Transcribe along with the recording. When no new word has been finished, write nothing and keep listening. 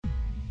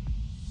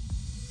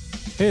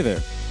Hey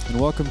there,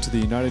 and welcome to the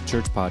United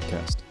Church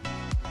Podcast.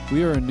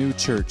 We are a new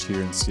church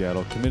here in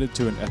Seattle committed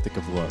to an ethic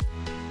of love.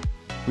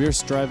 We are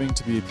striving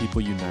to be a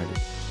people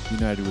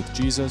united with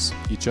Jesus,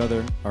 each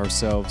other,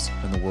 ourselves,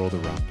 and the world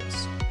around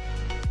us.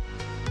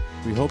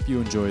 We hope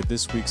you enjoyed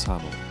this week's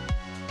homily.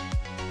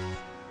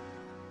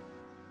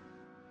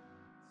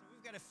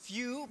 We've got a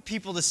few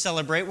people to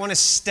celebrate. One is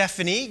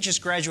Stephanie,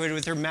 just graduated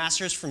with her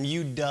master's from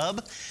UW,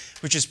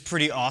 which is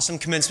pretty awesome.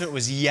 Commencement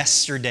was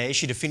yesterday.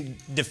 She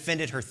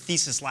defended her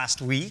thesis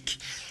last week.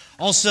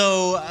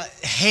 Also,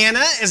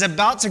 Hannah is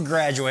about to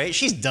graduate.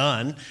 She's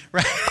done,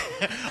 right?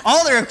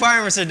 All the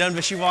requirements are done,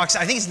 but she walks,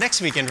 I think it's next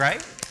weekend,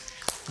 right?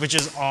 Which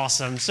is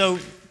awesome. So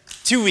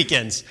 2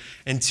 weekends.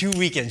 In 2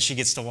 weekends, she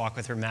gets to walk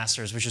with her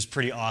master's, which is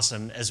pretty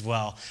awesome as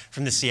well,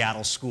 from the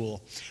Seattle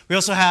school. We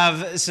also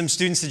have some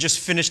students that just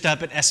finished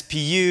up at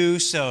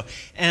SPU. So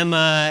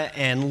Emma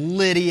and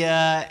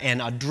Lydia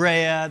and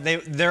Andrea,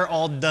 they're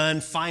all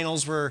done.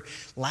 Finals were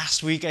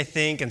last week, I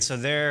think, and so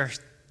they're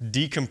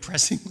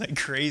decompressing like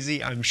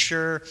crazy, I'm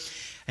sure.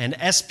 And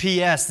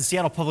SPS, the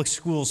Seattle Public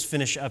Schools,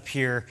 finish up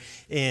here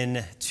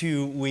in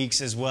 2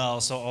 weeks as well.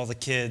 So all the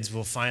kids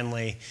will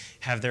finally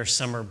have their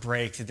summer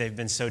break that they've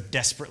been so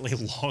desperately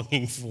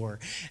longing for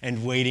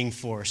and waiting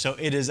for. So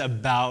it is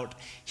about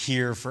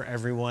here for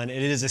everyone.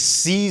 It is a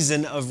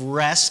season of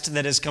rest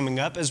that is coming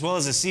up, as well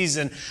as a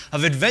season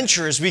of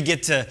adventure as we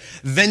get to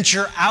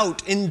venture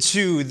out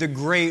into the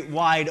great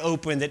wide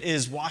open that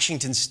is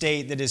Washington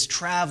State, that is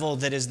travel,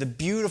 that is the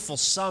beautiful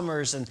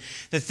summers and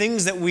the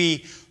things that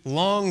we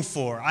long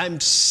for. I'm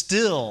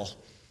still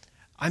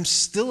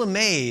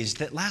amazed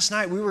that last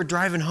night we were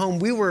driving home.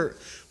 We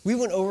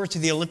went over to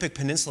the Olympic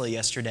Peninsula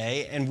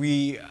yesterday, and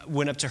we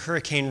went up to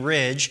Hurricane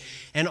Ridge.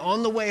 And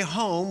on the way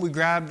home, we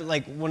grabbed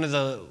like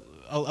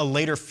a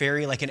later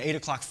ferry, like an 8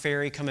 o'clock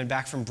ferry coming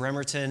back from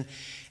Bremerton.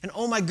 And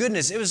oh my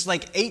goodness, it was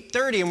like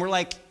 8:30, and we're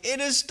like,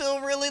 it is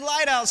still really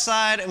light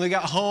outside. And we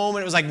got home,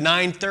 and it was like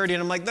 9:30,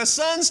 and I'm like, the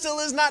sun still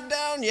is not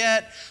down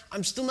yet.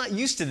 I'm still not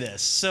used to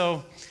this.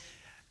 So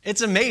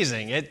it's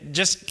amazing. It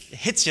just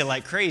hits you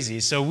like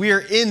crazy. So we're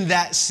in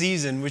that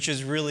season, which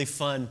is really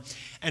fun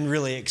and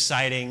really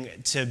exciting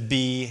to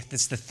be.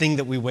 It's the thing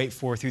that we wait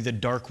for through the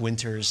dark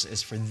winters,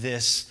 is for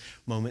this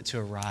moment to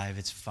arrive.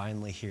 It's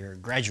finally here.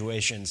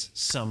 Graduations,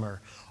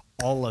 summer,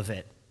 all of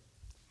it.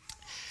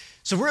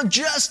 So we're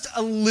just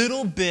a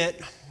little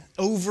bit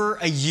over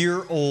a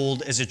year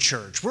old as a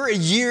church. We're a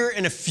year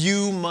and a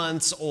few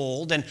months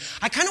old, and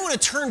I kind of want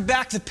to turn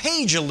back the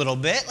page a little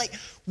bit. Like,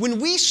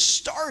 when we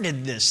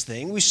started this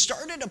thing, we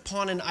started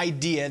upon an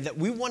idea that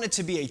we wanted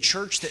to be a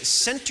church that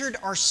centered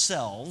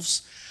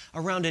ourselves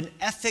around an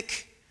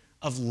ethic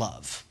of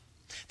love.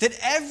 That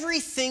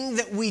everything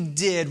that we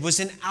did was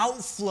an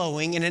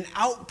outflowing and an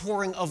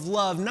outpouring of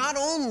love, not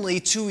only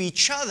to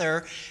each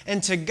other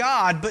and to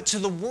God, but to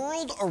the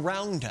world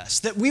around us.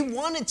 That we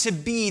wanted to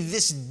be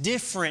this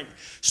different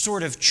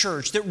sort of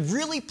church that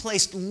really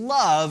placed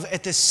love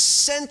at the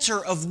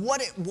center of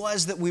what it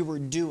was that we were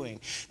doing.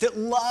 That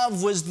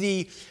love was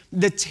the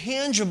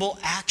tangible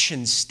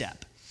action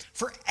step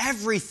for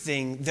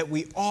everything that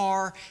we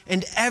are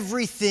and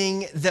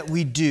everything that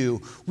we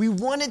do. We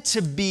wanted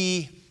to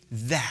be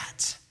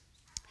that.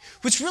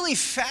 What's really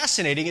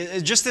fascinating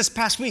is just this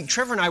past week,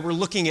 Trevor and I were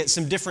looking at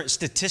some different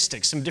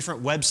statistics, some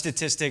different web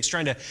statistics,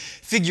 trying to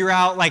figure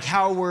out like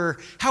how we're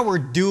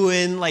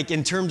doing, like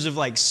in terms of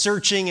like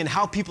searching and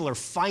how people are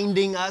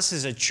finding us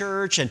as a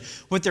church and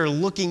what they're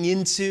looking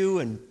into.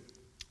 And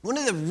one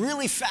of the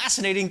really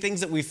fascinating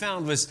things that we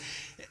found was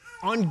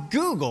on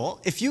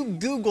Google, if you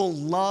Google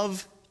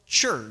Love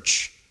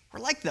Church,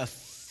 we're like the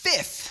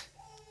fifth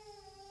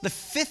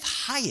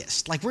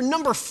highest. Like we're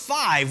number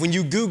 5 when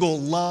you Google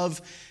Love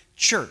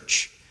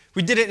Church.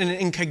 We did it in an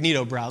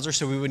incognito browser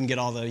so we wouldn't get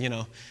all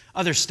the,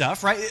 other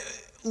stuff, right?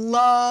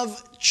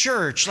 Love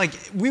Church. Like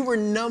we were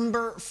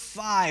number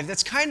 5.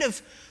 That's kind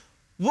of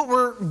what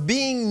we're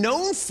being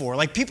known for.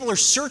 Like people are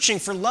searching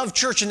for Love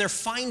Church and they're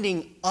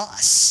finding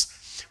us,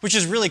 which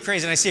is really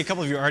crazy. And I see a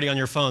couple of you already on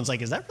your phones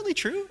like, is that really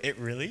true? It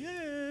really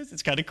is.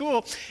 It's kind of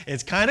cool.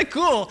 It's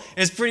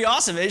pretty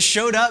awesome. It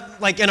showed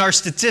up like in our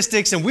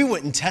statistics and we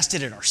went and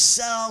tested it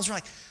ourselves. We're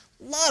like,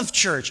 Love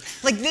Church.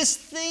 Like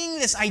this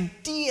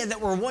idea that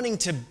we're wanting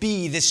to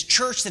be, this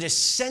church that is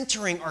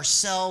centering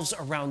ourselves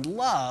around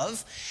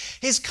love,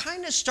 is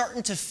kind of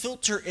starting to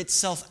filter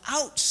itself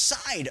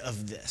outside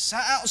of this,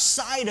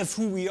 outside of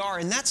who we are.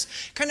 And that's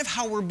kind of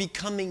how we're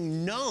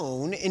becoming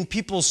known in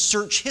people's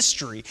search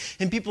history,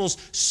 in people's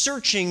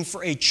searching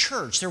for a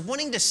church. They're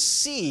wanting to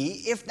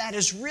see if that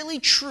is really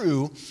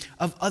true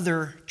of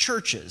other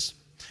churches.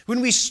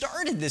 When we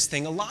started this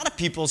thing, a lot of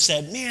people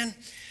said, man,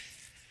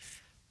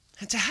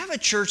 and to have a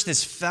church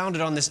that's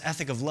founded on this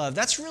ethic of love,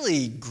 that's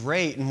really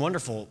great and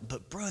wonderful.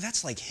 But bro,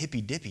 that's like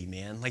hippy dippy,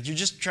 man. Like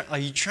are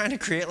you trying to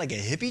create like a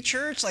hippie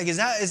church? Like is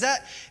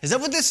that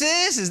what this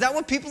is? Is that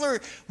what people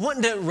are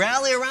wanting to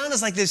rally around?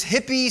 Is like this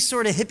hippie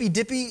sort of hippy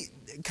dippy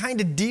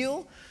kind of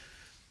deal?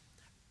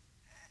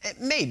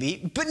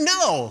 Maybe, but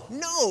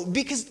no,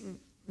 because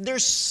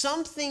There's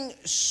something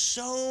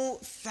so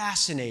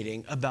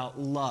fascinating about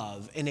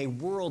love in a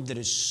world that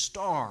is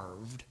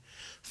starved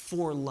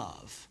for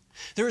love.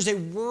 There is a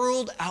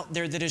world out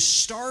there that is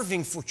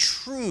starving for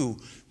true,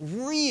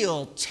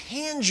 real,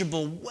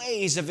 tangible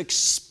ways of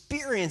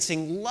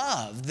experiencing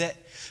love. That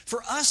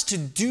for us to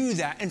do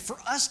that and for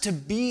us to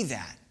be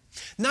that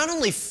not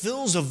only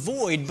fills a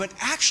void, but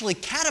actually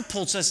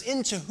catapults us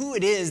into who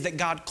it is that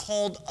God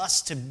called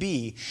us to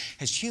be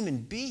as human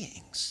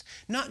beings.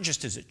 Not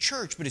just as a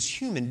church, but as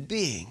human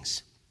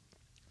beings.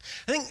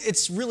 I think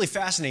it's really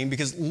fascinating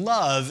because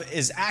love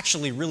is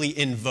actually really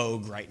in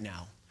vogue right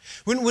now.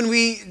 When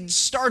we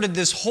started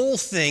this whole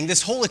thing,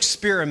 this whole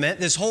experiment,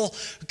 this whole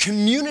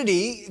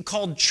community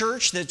called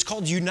church that's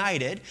called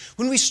United,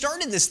 when we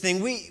started this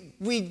thing,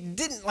 we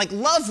didn't,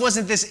 love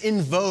wasn't this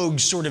in vogue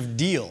sort of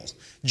deal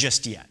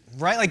just yet,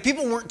 right?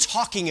 People weren't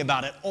talking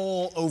about it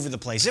all over the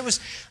place. It was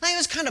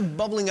kind of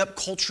bubbling up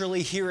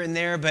culturally here and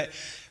there, but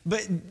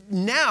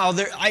now,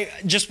 I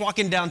just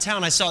walking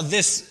downtown, I saw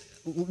this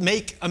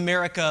Make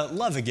America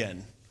Love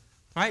Again,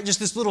 right? Just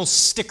this little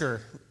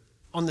sticker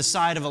on the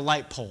side of a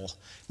light pole.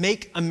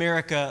 Make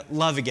America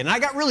Love Again. And I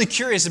got really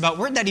curious about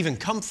where'd that even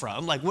come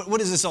from?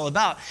 What is this all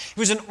about? It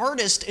was an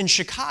artist in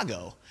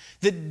Chicago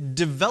that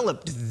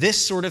developed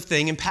this sort of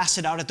thing and passed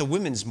it out at the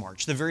Women's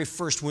March, the very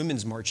first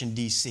Women's March in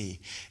D.C.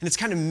 And it's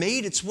kind of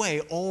made its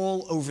way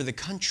all over the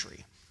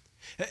country.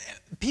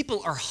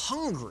 People are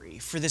hungry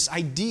for this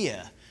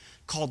idea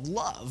called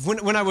love.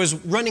 When I was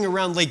running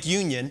around Lake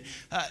Union,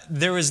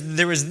 there was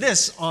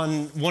this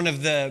on one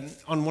of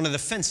the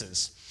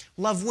fences.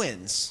 Love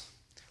wins.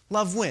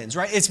 Love wins,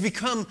 right? It's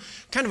become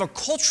kind of a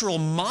cultural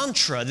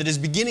mantra that is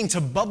beginning to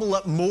bubble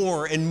up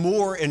more and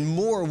more and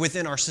more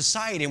within our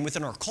society and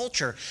within our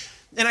culture.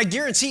 And I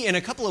guarantee in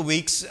a couple of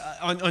weeks,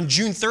 on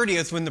June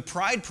 30th, when the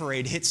Pride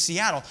Parade hits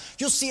Seattle,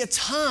 you'll see a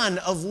ton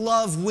of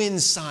love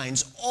wins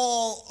signs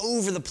all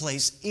over the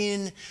place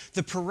in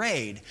the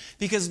parade.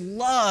 Because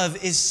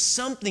love is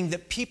something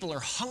that people are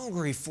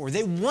hungry for.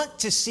 They want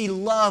to see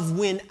love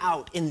win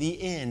out in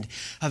the end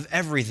of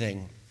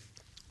everything.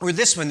 Or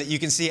this one that you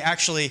can see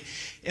actually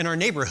in our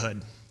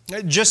neighborhood.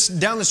 Just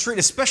down the street,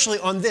 especially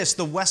on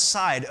the west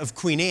side of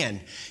Queen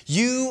Anne.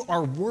 You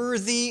are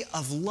worthy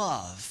of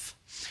love.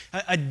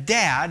 A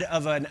dad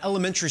of an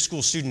elementary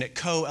school student at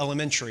Coe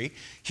Elementary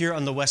here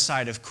on the west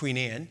side of Queen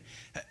Anne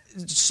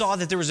saw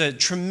that there was a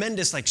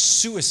tremendous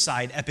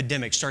suicide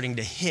epidemic starting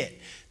to hit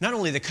not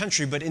only the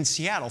country but in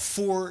Seattle.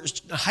 4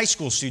 high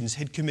school students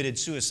had committed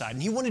suicide,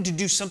 and he wanted to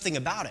do something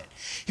about it.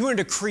 He wanted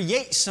to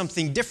create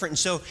something different, and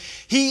so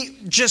he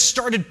just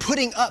started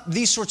putting up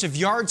these sorts of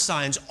yard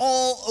signs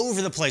all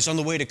over the place on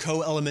the way to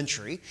Coe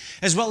Elementary,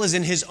 as well as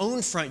in his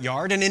own front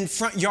yard and in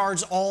front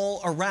yards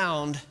all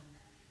around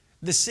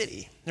the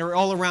city. They were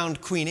all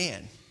around Queen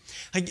Anne.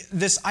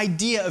 This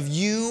idea of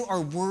you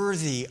are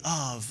worthy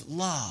of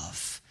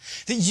love.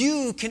 That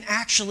you can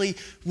actually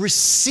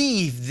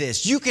receive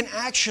this. You can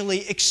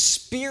actually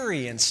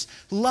experience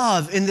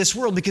love in this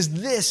world because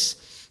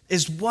this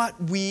is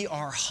what we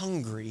are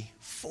hungry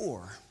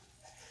for.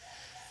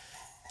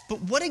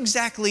 But what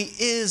exactly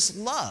is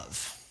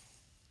love?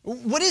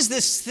 What is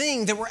this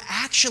thing that we're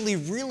actually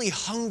really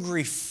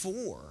hungry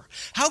for?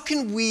 How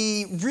can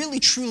we really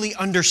truly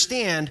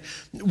understand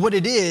what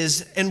it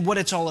is and what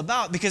it's all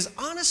about? Because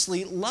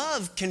honestly,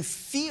 love can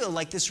feel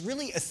like this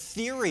really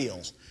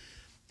ethereal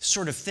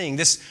sort of thing,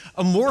 this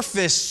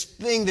amorphous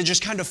thing that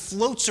just kind of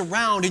floats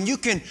around, and you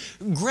can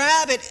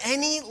grab at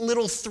any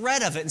little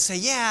thread of it and say,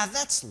 yeah,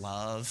 that's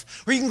love.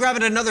 Or you can grab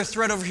at another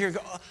thread over here and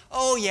go,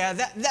 oh yeah,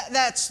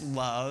 that's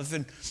love.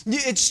 And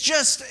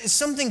it's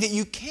something that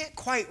you can't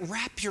quite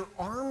wrap your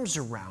arms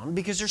around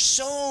because there's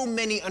so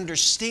many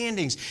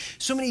understandings,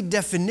 so many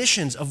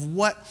definitions of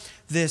what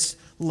this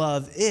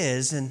love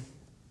is. And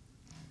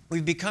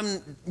we've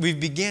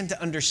began to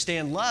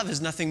understand love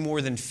as nothing more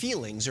than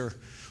feelings or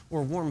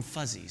warm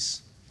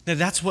fuzzies. Now,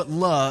 that's what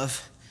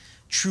love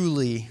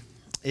truly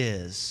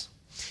is.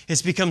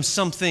 It's become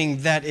something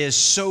that is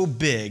so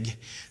big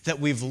that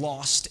we've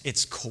lost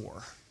its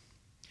core.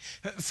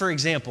 For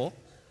example,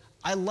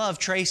 I love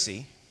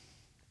Tracy,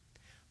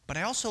 but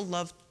I also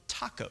love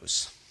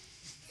tacos.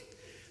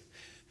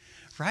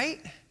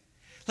 Right?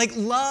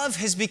 Love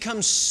has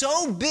become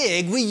so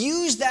big, we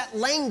use that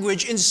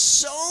language in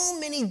so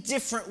many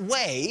different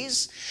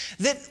ways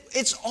that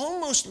it's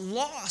almost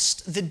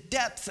lost the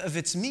depth of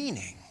its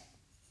meaning.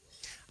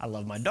 I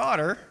love my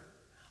daughter,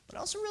 but I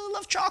also really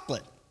love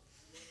chocolate.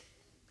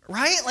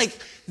 Right?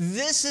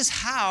 This is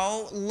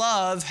how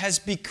love has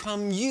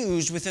become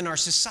used within our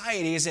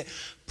society as it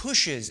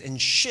pushes and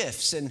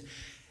shifts. And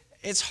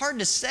it's hard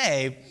to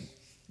say,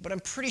 but I'm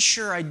pretty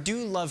sure I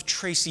do love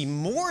Tracy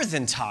more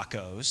than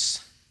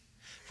tacos.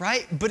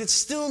 Right? But it's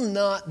still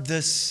not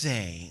the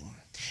same.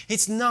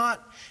 It's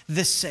not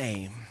the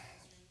same.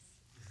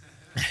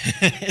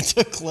 It's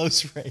a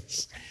close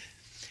race.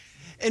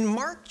 In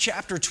Mark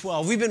chapter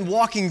 12, we've been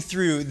walking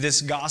through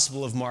this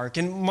Gospel of Mark.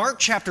 In Mark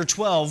chapter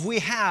 12, we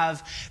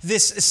have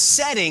this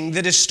setting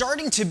that is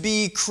starting to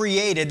be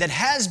created, that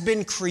has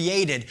been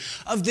created,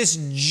 of this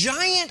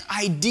giant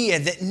idea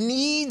that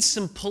needs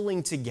some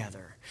pulling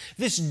together.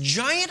 This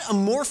giant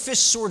amorphous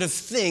sort of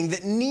thing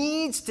that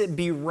needs to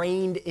be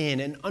reined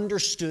in and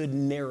understood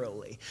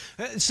narrowly.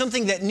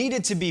 Something that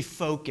needed to be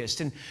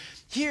focused. And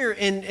here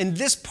in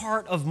this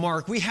part of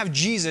Mark, we have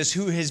Jesus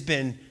who has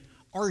been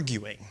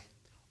arguing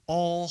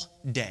all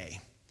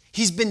day.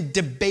 He's been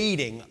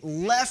debating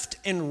left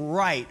and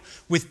right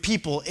with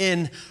people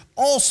in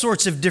all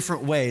sorts of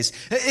different ways.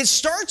 It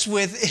starts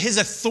with his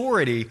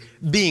authority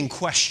being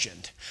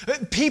questioned.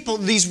 People,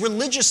 these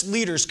religious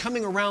leaders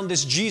coming around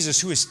this Jesus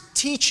who is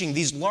teaching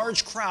these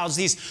large crowds,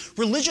 these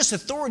religious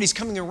authorities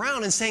coming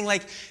around and saying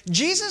like,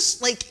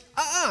 Jesus,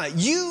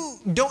 you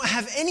don't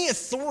have any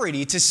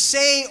authority to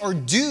say or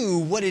do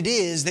what it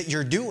is that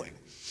you're doing.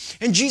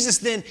 And Jesus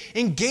then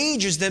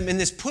engages them in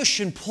this push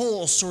and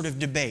pull sort of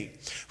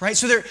debate, right?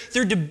 So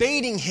they're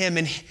debating him.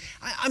 And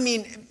I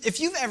mean,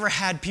 if you've ever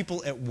had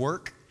people at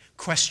work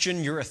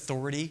question your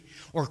authority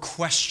or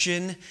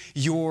question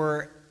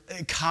your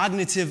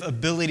cognitive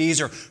abilities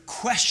or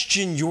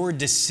question your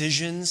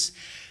decisions,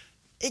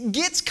 it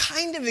gets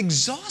kind of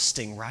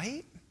exhausting,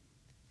 right?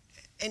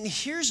 And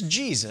here's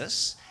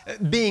Jesus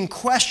being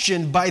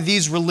questioned by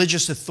these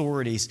religious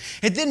authorities.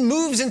 It then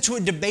moves into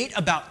a debate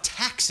about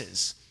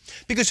taxes.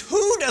 Because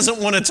who doesn't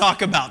want to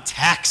talk about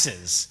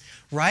taxes,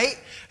 right?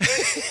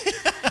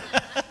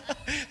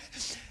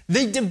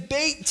 They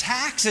debate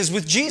taxes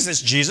with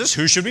Jesus. Jesus,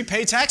 who should we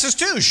pay taxes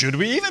to? Should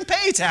we even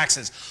pay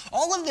taxes?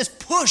 All of this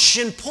push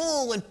and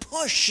pull and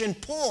push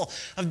and pull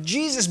of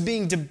Jesus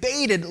being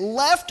debated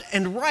left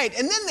and right.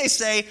 And then they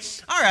say,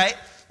 all right,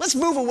 let's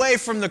move away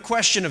from the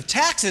question of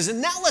taxes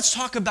and now let's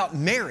talk about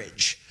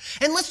marriage.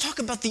 And let's talk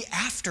about the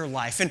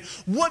afterlife and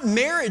what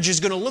marriage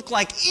is going to look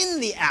like in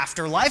the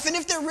afterlife and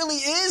if there really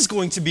is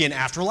going to be an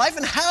afterlife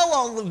and how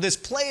all of this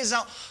plays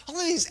out. All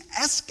of these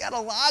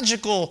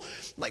eschatological,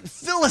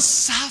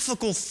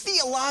 philosophical,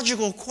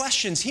 theological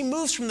questions. He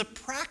moves from the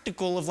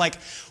practical of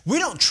we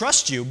don't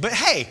trust you, but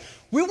hey,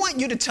 we want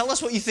you to tell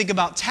us what you think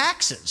about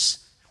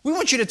taxes. We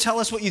want you to tell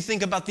us what you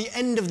think about the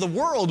end of the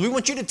world. We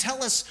want you to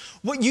tell us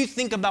what you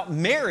think about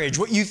marriage,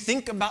 what you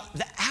think about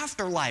the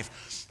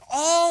afterlife.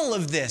 All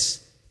of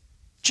this.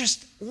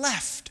 Just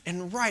left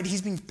and right.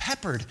 He's being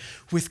peppered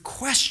with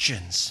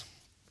questions.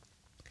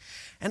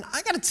 And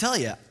I got to tell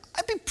you,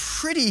 I'd be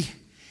pretty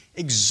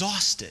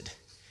exhausted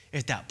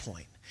at that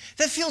point.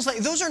 That feels like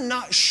those are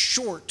not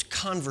short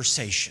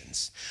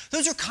conversations.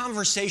 Those are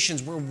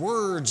conversations where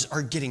words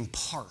are getting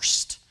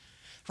parsed.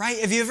 Right?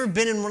 Have you ever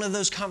been in one of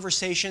those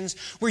conversations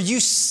where you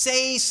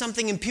say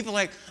something and people are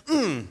like,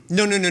 no.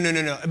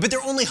 But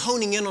they're only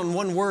honing in on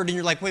one word and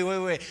you're like,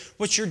 wait.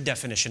 What's your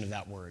definition of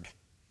that word?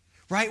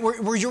 Right?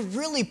 Where you're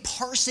really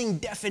parsing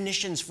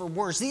definitions for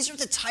words. These are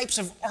the types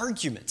of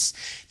arguments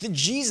that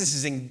Jesus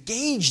is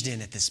engaged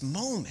in at this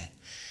moment.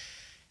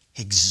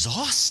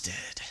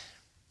 Exhausted.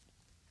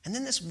 And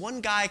then this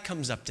one guy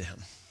comes up to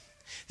him.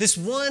 This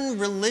one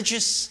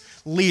religious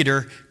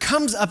leader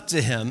comes up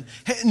to him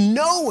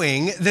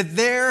knowing that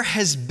there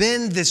has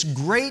been this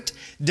great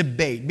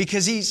debate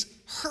because he's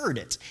heard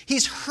it.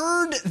 He's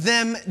heard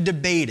them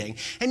debating.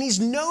 And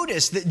he's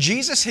noticed that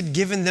Jesus had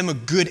given them a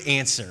good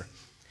answer.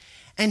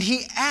 And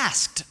he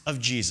asked of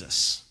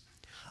Jesus,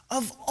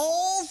 of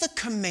all the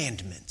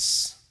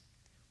commandments,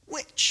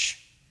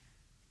 which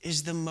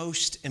is the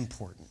most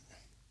important?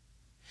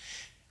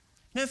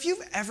 Now, if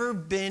you've ever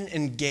been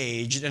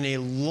engaged in a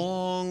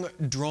long,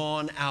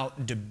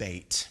 drawn-out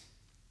debate,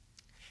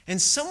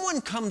 and someone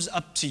comes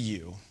up to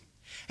you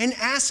and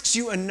asks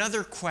you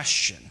another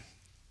question,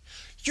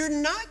 you're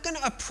not going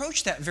to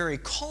approach that very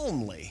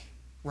calmly,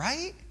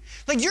 right?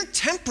 Your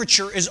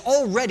temperature is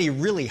already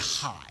really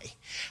high.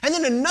 And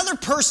then another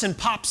person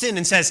pops in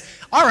and says,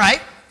 all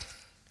right,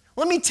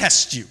 let me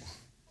test you.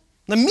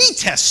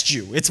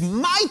 It's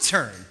my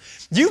turn.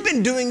 You've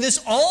been doing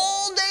this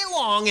all day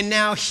long, and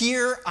now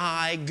here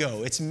I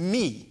go. It's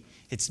me.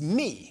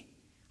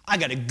 I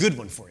got a good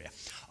one for you.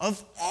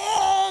 Of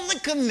all the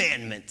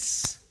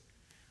commandments,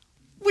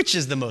 which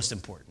is the most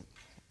important?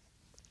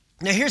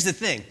 Now, here's the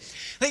thing.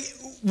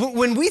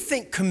 When we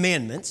think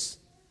commandments,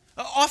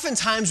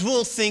 oftentimes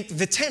we'll think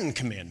the 10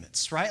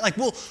 Commandments, right?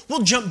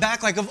 We'll jump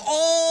back of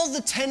all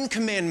the 10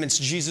 Commandments,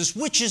 Jesus,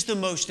 which is the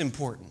most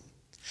important?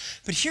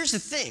 But here's the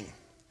thing.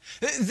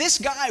 This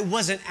guy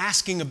wasn't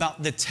asking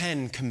about the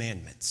 10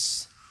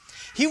 Commandments.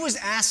 He was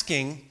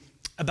asking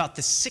about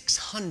the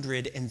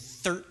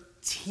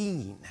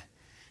 613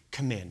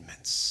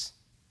 commandments,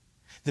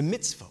 the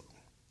mitzvot.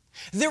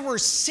 There were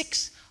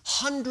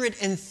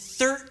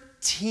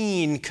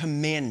 613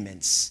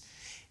 commandments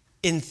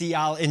in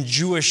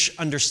Jewish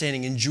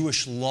understanding, in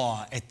Jewish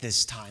law at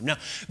this time. Now,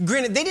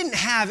 granted,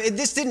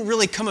 this didn't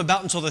really come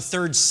about until the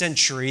 3rd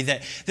century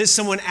that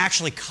someone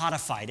actually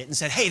codified it and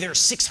said, hey, there are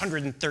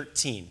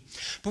 613.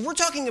 But we're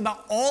talking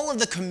about all of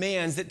the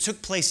commands that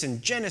took place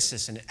in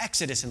Genesis and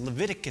Exodus and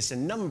Leviticus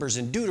and Numbers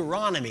and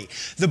Deuteronomy,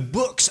 the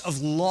books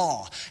of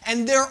law.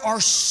 And there are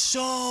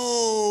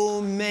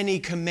so many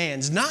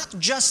commands, not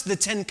just the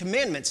 10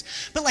 commandments,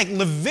 but like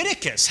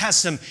Leviticus has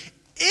some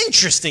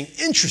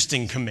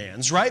interesting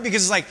commands, right?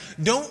 Because it's like,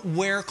 don't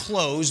wear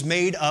clothes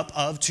made up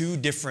of 2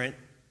 different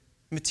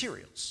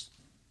materials.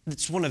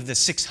 It's one of the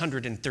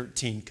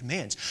 613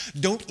 commands.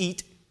 Don't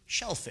eat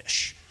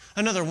shellfish.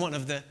 Another one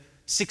of the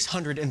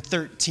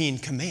 613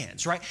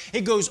 commands, right?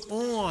 It goes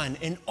on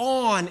and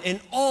on and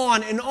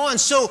on and on.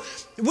 So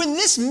when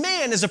this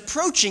man is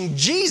approaching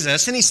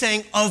Jesus and he's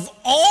saying, of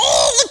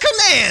all the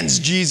commands,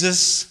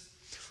 Jesus,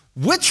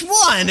 which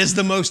one is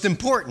the most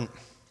important?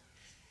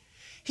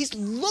 He's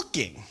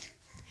looking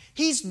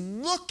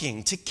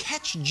to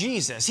catch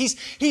Jesus.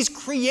 He's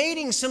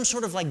creating some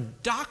sort of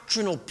like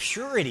doctrinal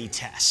purity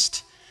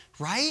test,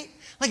 right?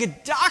 Like a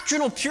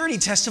doctrinal purity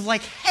test of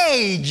like,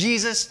 hey,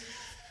 Jesus,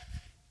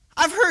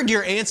 I've heard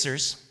your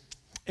answers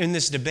in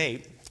this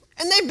debate,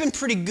 and they've been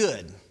pretty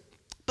good.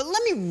 But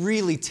let me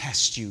really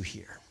test you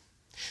here.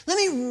 Let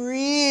me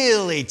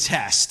really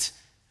test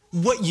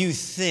what you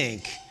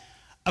think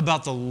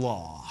about the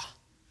law.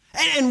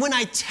 And when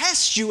I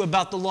test you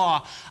about the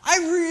law, I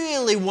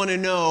really want to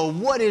know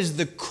what is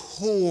the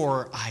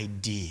core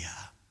idea.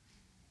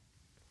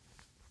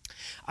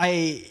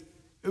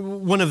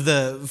 One of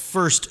the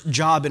first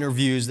job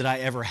interviews that I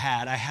ever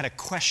had, I had a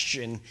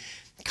question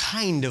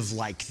kind of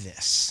like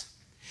this,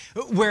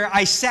 where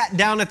I sat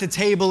down at the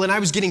table and I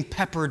was getting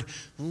peppered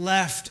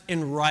left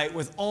and right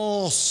with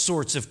all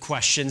sorts of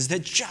questions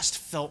that just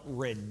felt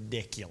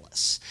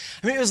ridiculous.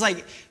 I mean, it was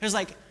like,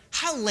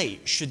 how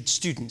late should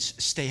students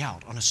stay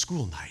out on a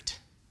school night?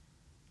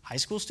 High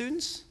school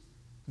students?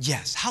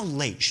 Yes. How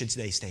late should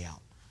they stay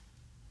out?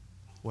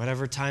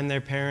 Whatever time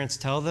their parents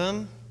tell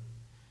them?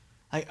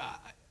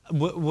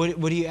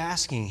 What are you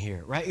asking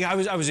here, right?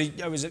 I was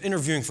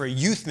interviewing for a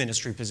youth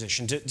ministry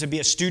position to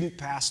be a student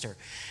pastor.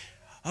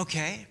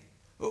 Okay.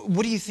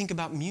 What do you think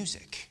about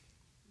music?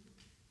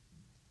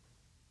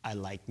 I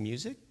like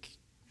music.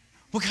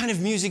 What kind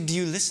of music do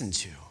you listen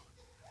to?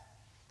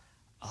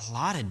 A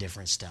lot of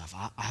different stuff.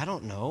 I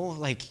don't know.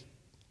 Like,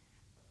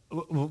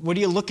 what are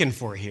you looking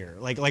for here?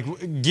 Like,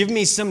 give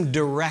me some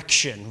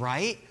direction,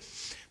 right?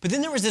 But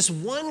then there was this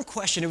one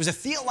question. It was a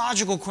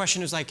theological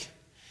question. It was like,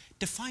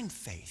 define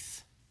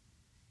faith.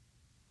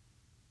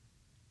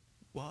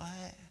 What?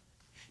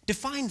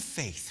 Define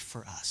faith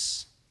for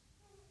us.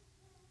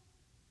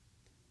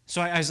 So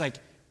I was like,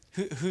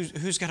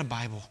 who's got a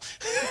Bible?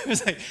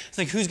 It's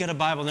like, who's got a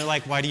Bible? And they're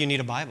like, why do you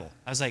need a Bible?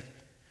 I was like,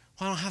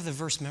 well, I don't have the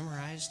verse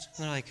memorized.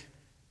 And they're like,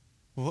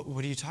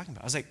 what are you talking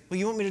about? I was like, well,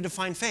 you want me to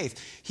define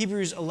faith?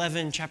 Hebrews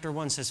 11, chapter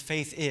 1 says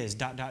faith is ...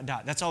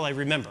 That's all I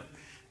remember.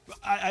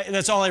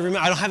 That's all I remember.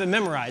 I don't have it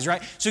memorized,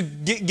 right? So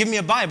give me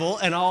a Bible,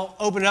 and I'll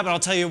open it up, and I'll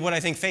tell you what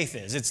I think faith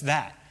is. It's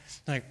that.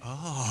 I'm like,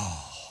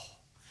 oh.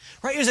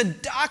 Right? It was a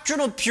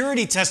doctrinal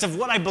purity test of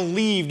what I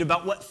believed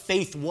about what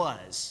faith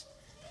was.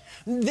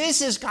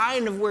 This is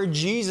kind of where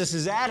Jesus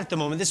is at the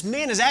moment. This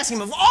man is asking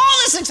him, of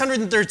all the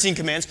 613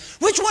 commands,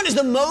 which one is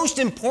the most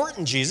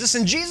important, Jesus?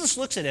 And Jesus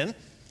looks at him.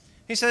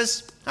 He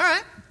says, all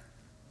right.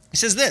 He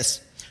says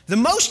this, the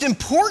most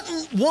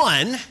important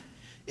one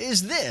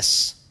is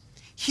this.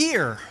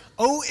 Hear,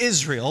 O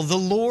Israel, the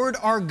Lord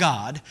our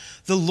God,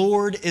 the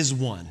Lord is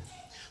one.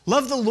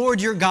 Love the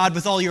Lord your God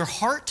with all your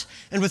heart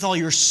and with all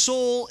your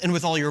soul and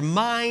with all your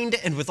mind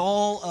and with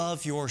all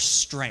of your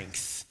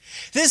strength.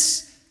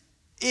 This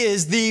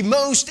is the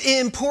most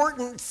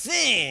important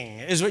thing,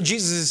 is what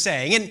Jesus is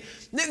saying. And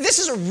this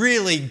is a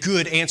really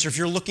good answer if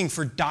you're looking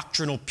for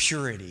doctrinal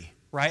purity.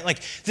 Right?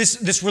 Like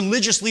this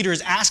religious leader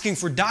is asking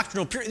for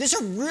doctrinal purity. This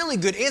is a really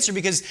good answer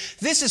because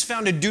this is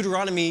found in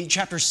Deuteronomy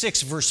chapter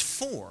 6, verse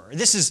 4.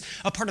 This is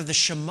a part of the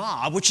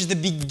Shema, which is the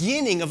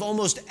beginning of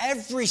almost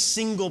every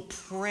single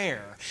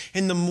prayer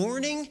in the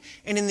morning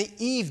and in the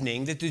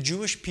evening that the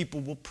Jewish people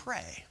will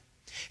pray.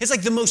 It's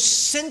like the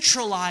most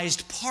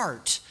centralized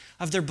part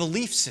of their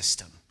belief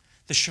system,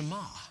 the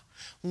Shema.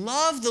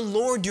 Love the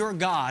Lord your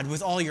God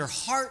with all your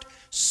heart,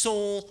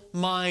 soul,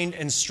 mind,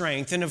 and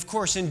strength. And of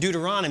course, in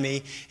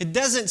Deuteronomy, it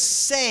doesn't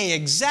say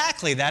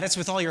exactly that. It's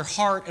with all your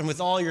heart and with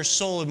all your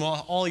soul and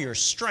all your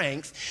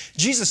strength.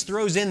 Jesus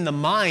throws in the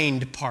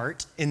mind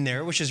part in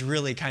there, which is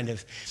really kind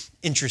of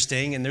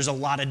interesting. And there's a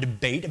lot of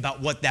debate about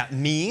what that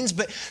means.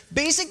 But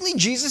basically,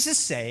 Jesus is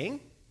saying,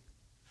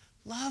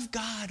 love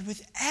God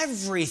with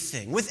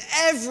everything, with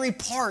every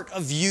part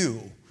of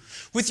you,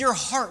 with your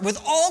heart,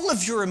 with all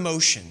of your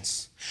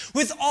emotions,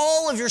 with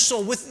all of your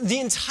soul, with the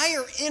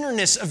entire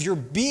innerness of your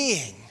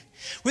being,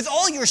 with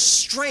all your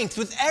strength,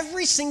 with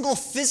every single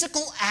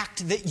physical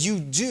act that you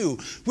do,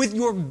 with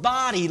your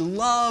body,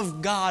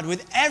 love God,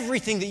 with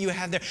everything that you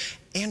have there,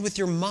 and with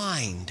your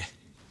mind.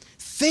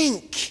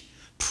 Think,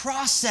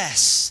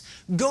 process,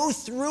 Go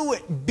through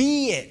it.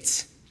 Be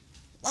it.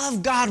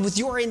 Love God with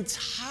your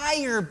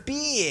entire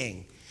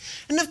being.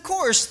 And of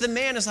course, the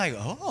man is like,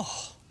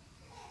 oh,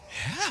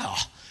 yeah,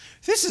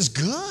 this is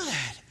good.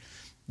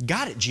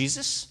 Got it,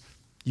 Jesus.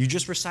 You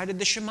just recited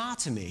the Shema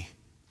to me.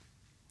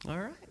 All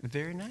right,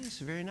 very nice,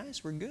 very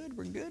nice. We're good,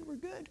 we're good, we're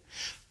good.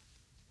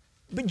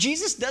 But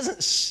Jesus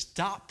doesn't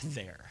stop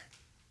there.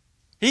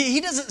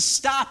 He doesn't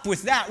stop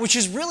with that, which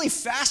is really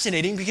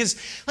fascinating because,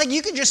 like,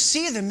 you can just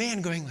see the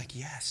man going like,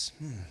 yes,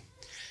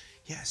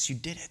 yes, you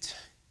did it.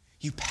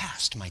 You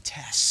passed my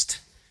test.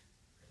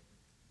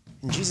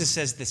 And Jesus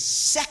says the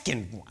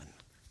second one.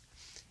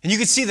 And you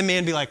could see the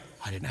man be like,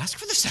 I didn't ask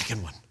for the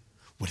second one.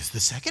 What is the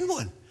second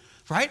one?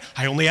 Right?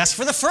 I only asked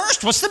for the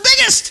first. What's the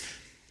biggest?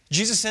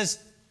 Jesus says,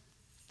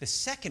 the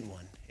second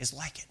one is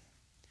like it.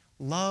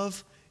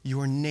 Love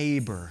your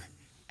neighbor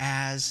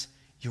as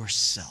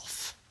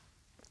yourself.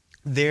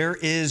 There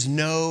is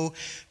no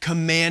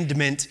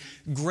commandment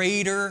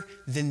greater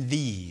than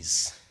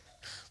these.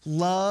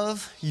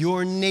 Love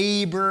your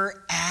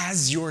neighbor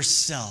as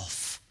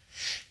yourself.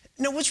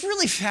 Now, what's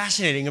really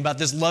fascinating about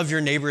this love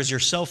your neighbor as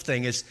yourself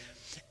thing is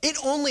it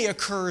only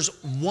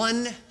occurs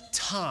one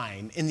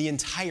time in the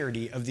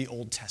entirety of the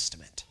Old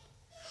Testament.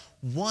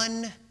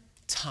 One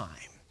time.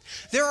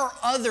 There are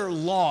other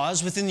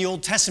laws within the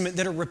Old Testament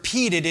that are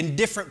repeated in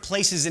different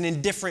places and in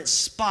different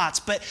spots,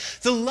 but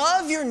the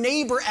love your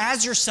neighbor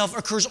as yourself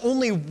occurs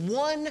only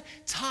one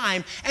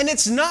time, and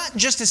it's not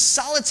just a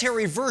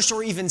solitary verse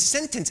or even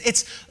sentence.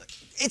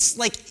 It's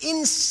like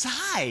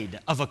inside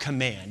of a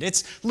command.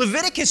 It's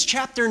Leviticus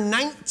chapter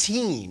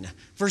 19,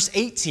 verse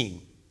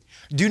 18.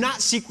 Do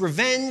not seek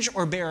revenge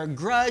or bear a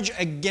grudge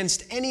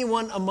against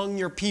anyone among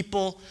your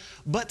people,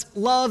 but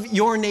love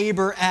your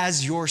neighbor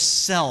as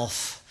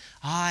yourself.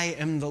 I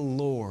am the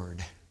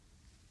Lord.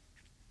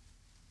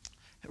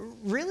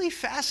 Really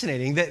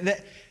fascinating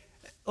that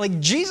like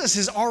Jesus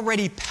has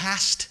already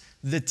passed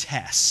the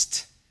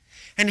test.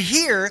 And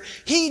here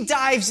he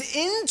dives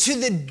into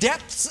the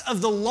depths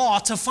of the law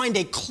to find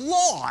a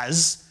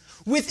clause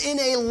within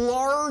a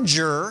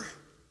larger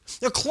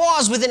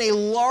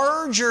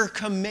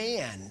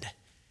command.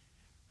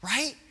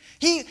 Right?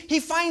 He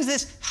finds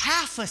this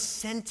half a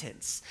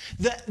sentence,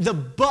 the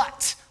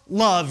but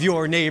love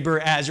your neighbor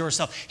as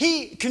yourself.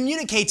 He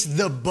communicates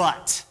the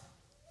but,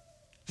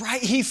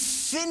 right? He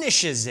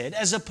finishes it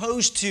as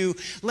opposed to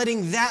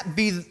letting that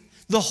be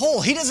the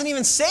whole. He doesn't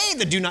even say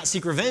that do not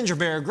seek revenge or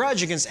bear a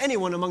grudge against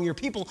anyone among your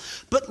people,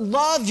 but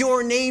love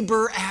your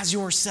neighbor as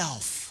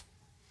yourself.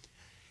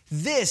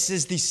 This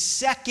is the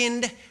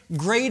second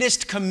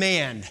greatest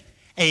command,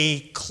 a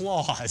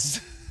clause.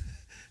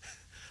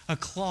 A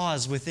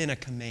clause within a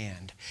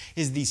command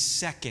is the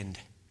second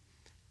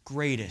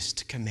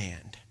greatest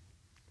command.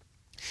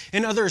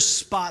 In other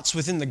spots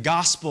within the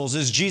Gospels,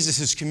 as Jesus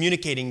is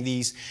communicating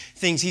these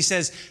things, he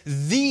says,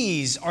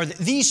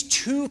 these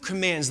two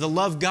commands, the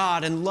love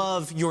God and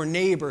love your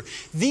neighbor,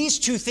 these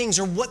two things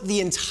are what the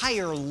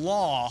entire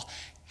law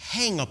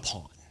hang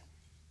upon.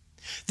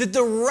 That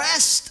the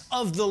rest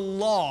of the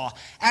law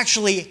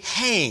actually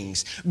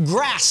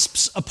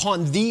grasps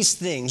upon these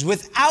things.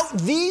 Without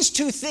these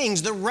two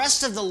things, the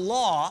rest of the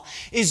law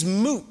is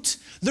moot.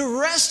 The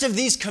rest of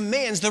these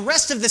commands, the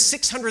rest of the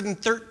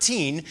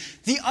 613,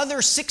 the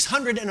other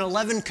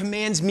 611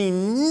 commands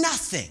mean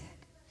nothing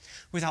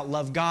without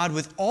love God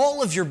with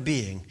all of your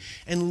being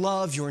and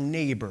love your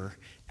neighbor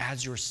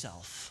as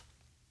yourself.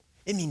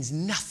 It means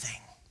nothing.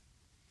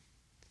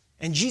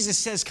 And Jesus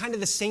says kind of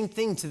the same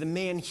thing to the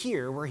man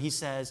here where he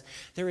says,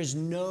 there is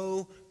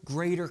no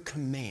greater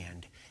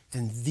command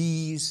than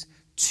these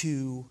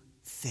two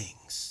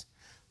things.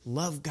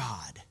 Love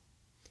God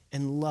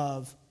and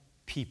love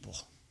people.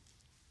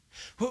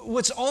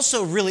 What's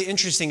also really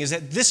interesting is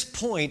at this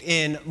point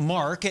in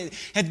Mark,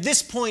 at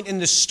this point in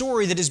the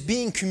story that is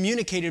being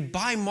communicated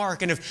by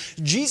Mark and of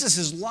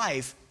Jesus'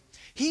 life,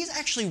 he's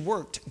actually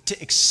worked to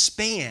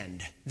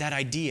expand that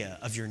idea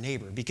of your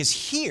neighbor. Because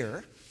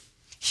here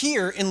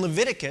in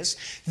Leviticus,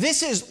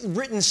 this is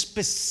written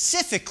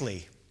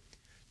specifically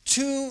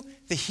to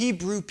the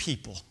Hebrew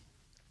people.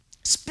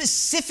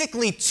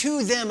 Specifically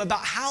to them about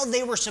how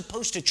they were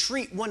supposed to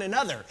treat one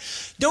another.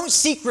 Don't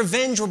seek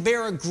revenge or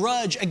bear a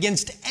grudge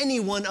against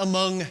anyone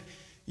among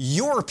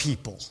your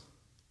people.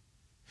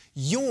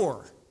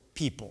 Your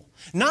people.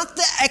 Not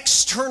the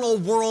external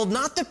world,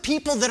 not the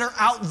people that are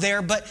out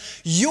there, but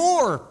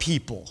your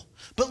people.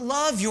 But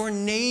love your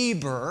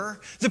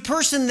neighbor, the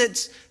person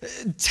that's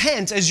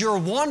tent as you're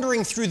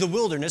wandering through the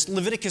wilderness.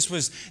 Leviticus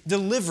was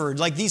delivered,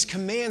 like these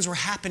commands were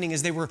happening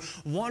as they were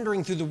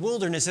wandering through the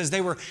wilderness, as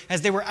they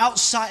were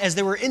outside, as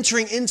they were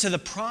entering into the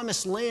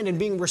promised land and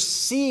being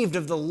received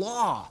of the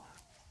law.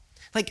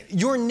 Like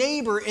your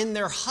neighbor in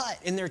their hut,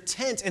 in their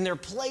tent, in their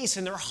place,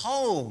 in their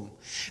home.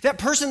 That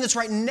person that's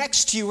right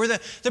next to you, or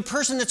the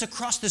person that's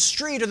across the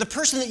street, or the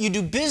person that you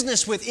do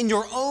business with in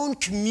your own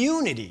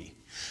community.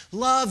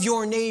 Love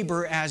your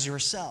neighbor as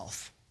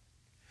yourself.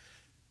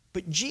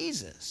 But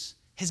Jesus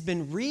has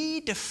been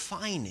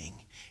redefining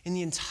in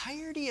the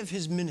entirety of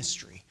his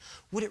ministry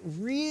what it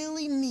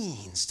really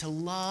means to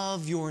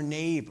love your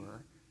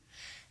neighbor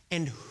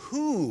and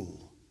who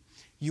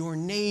your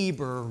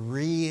neighbor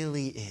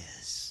really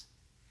is.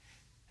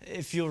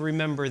 If you'll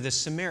remember the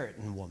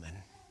Samaritan woman,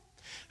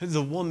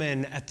 the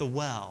woman at the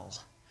well,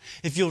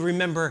 if you'll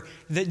remember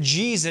that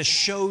Jesus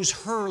shows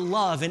her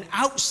love, an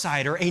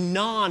outsider, a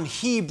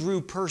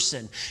non-Hebrew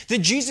person,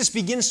 that Jesus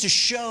begins to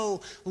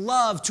show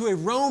love to a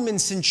Roman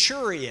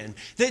centurion,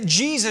 that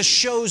Jesus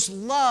shows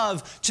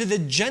love to the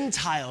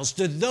Gentiles,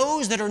 to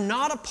those that are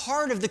not a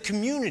part of the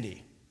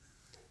community.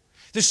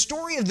 The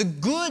story of the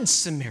Good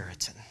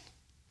Samaritan.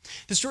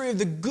 The story of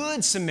the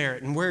Good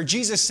Samaritan, where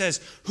Jesus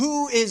says,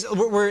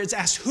 where it's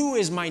asked, who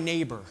is my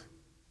neighbor?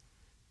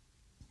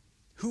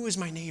 Who is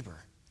my neighbor?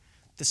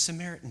 The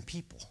Samaritan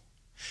people.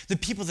 The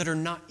people that are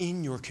not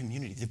in your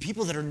community, the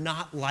people that are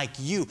not like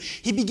you.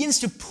 He begins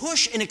to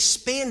push and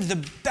expand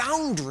the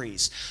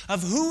boundaries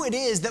of who it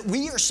is that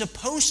we are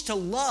supposed to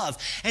love.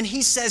 And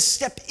he says,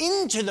 step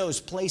into those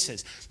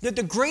places. That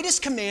the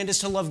greatest command is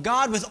to love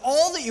God with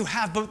all that you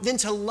have, but then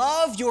to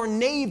love your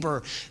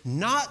neighbor,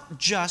 not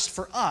just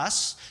for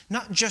us,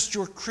 not just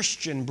your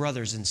Christian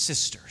brothers and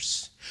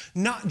sisters,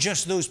 not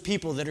just those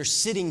people that are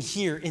sitting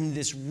here in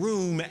this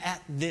room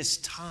at this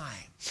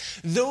time.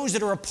 Those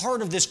that are a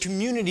part of this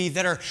community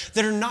that are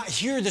not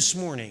here this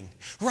morning,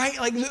 right?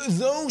 Like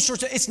those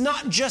sorts of, it's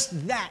not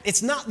just that.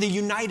 It's not the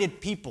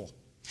united people.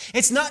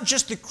 It's not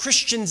just the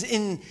Christians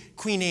in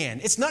Queen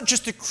Anne. It's not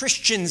just the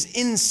Christians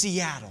in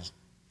Seattle.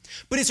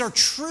 But it's our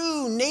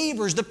true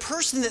neighbors, the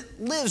person that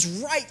lives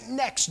right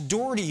next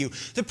door to you,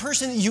 the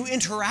person that you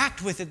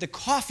interact with at the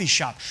coffee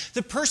shop,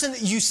 the person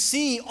that you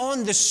see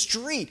on the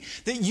street,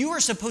 that you are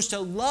supposed to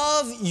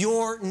love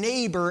your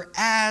neighbor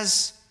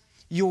as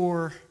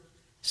yourself.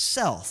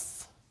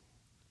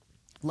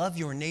 Love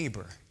your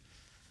neighbor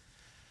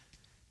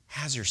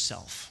as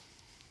yourself.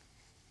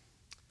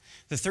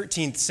 The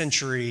 13th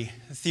century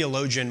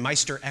theologian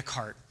Meister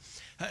Eckhart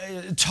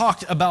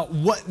talked about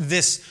what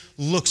this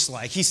looks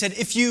like. He said,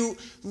 if you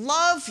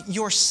love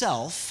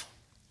yourself,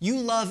 you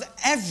love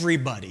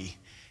everybody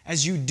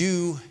as you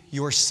do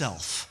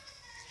yourself.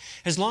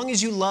 As long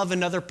as you love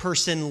another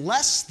person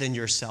less than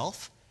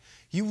yourself,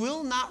 you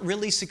will not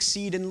really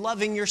succeed in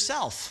loving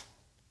yourself.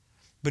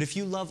 But if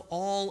you love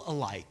all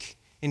alike,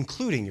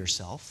 including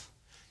yourself,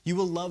 you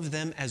will love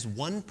them as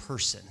one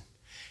person,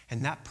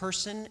 and that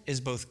person is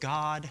both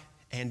God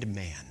and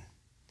man.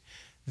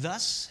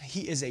 Thus,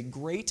 he is a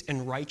great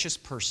and righteous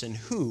person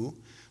who,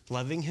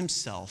 loving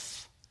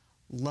himself,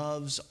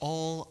 loves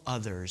all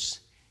others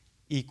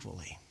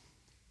equally.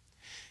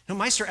 Now,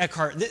 Meister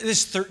Eckhart,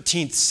 this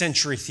 13th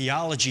century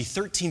theology,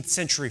 13th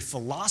century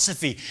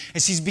philosophy,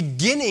 as he's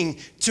beginning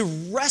to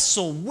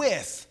wrestle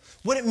with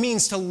what it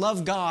means to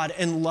love God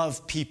and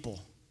love people.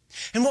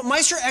 And what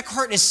Meister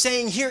Eckhart is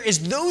saying here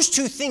is those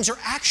two things are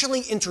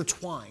actually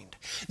intertwined.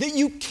 That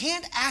you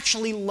can't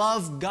actually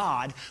love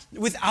God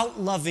without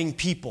loving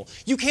people.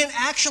 You can't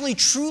actually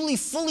truly,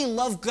 fully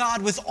love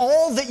God with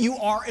all that you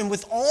are and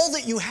with all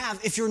that you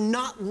have if you're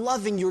not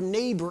loving your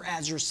neighbor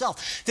as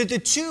yourself. That the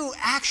two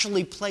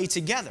actually play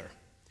together.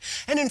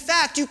 And in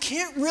fact, you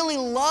can't really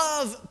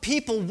love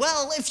people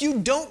well if you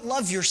don't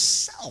love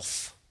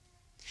yourself.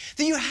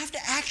 That you have to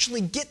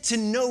actually get to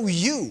know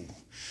you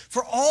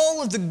for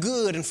all of the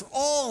good and for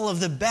all of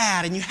the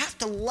bad, and you have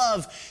to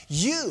love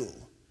you.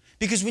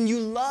 Because when you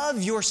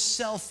love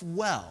yourself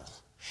well,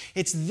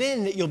 it's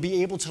then that you'll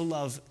be able to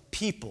love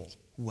people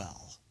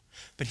well.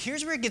 But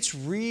here's where it gets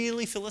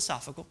really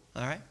philosophical,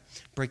 all right?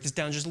 Break this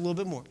down just a little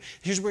bit more.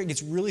 Here's where it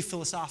gets really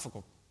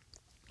philosophical.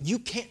 You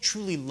can't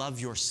truly love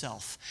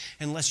yourself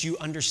unless you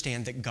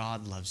understand that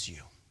God loves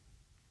you.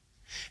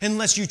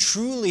 Unless you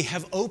truly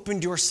have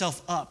opened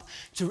yourself up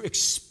to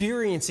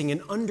experiencing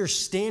and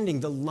understanding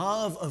the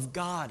love of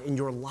God in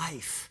your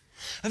life.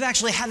 Of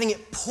actually having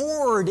it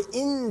poured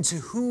into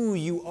who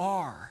you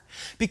are.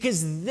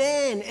 Because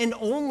then and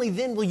only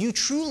then will you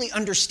truly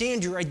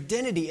understand your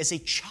identity as a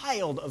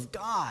child of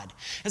God,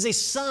 as a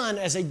son,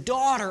 as a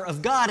daughter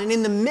of God. And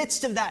in the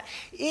midst of that,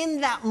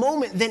 in that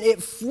moment, then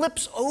it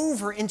flips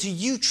over into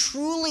you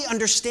truly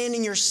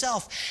understanding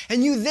yourself.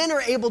 And you then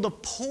are able to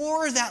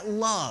pour that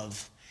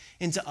love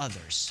into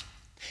others.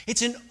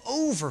 It's an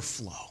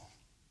overflow.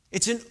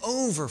 It's an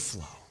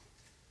overflow.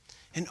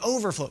 An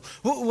overflow.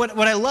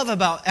 What I love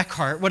about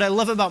Eckhart, what I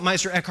love about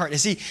Meister Eckhart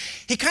is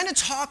he kind of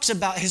talks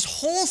about his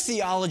whole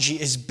theology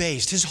is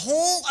based, his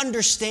whole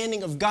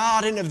understanding of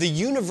God and of the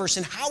universe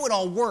and how it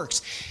all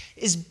works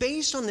is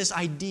based on this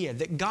idea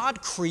that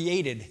God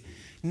created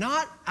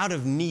not out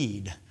of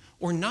need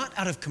or not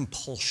out of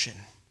compulsion.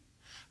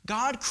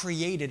 God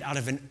created out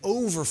of an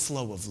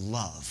overflow of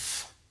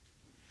love.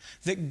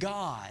 That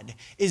God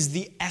is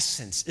the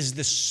essence, is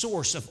the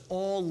source of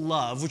all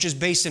love, which is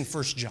based in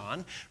 1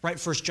 John,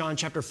 right? 1 John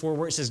chapter 4,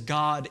 where it says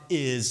God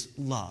is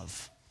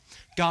love.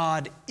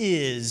 God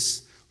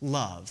is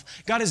love.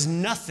 God is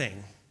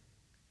nothing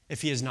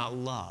if he is not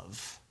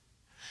love.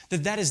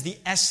 that is the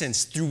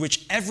essence through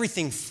which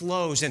everything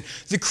flows. And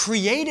the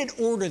created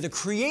order, the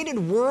created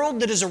world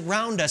that is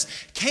around us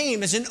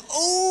came as an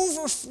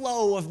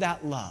overflow of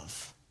that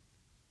love.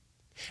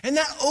 And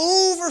that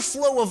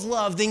overflow of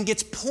love then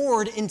gets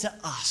poured into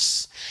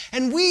us.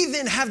 And we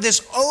then have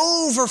this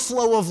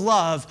overflow of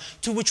love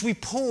to which we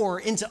pour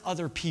into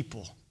other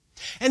people.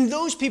 And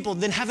those people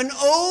then have an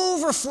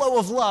overflow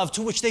of love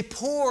to which they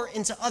pour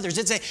into others.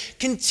 It's a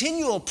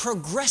continual,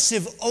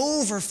 progressive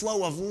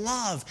overflow of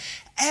love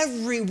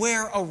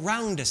everywhere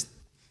around us.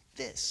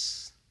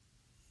 This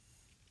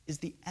is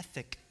the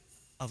ethic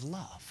of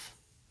love.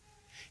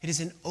 It is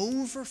an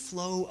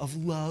overflow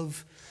of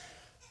love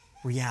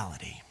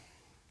reality.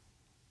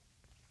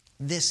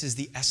 This is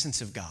the essence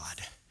of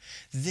God.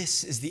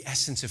 This is the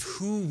essence of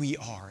who we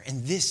are,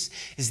 and this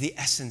is the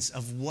essence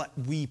of what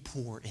we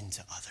pour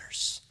into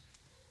others.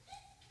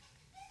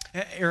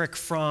 Erich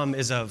Fromm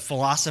is a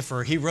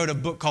philosopher. He wrote a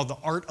book called The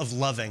Art of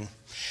Loving.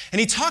 And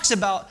he talks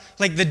about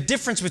the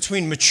difference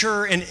between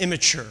mature and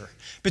immature,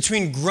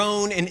 between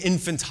grown and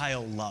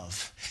infantile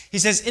love. He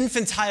says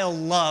infantile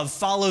love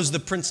follows the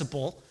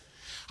principle,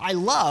 I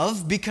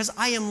love because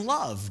I am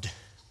loved.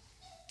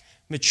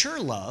 Mature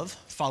love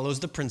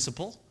follows the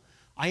principle,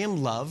 I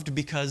am loved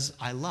because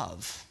I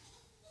love.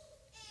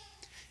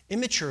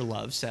 Immature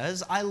love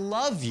says, I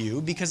love you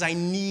because I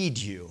need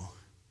you.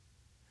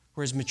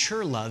 Whereas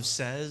mature love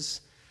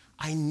says,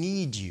 I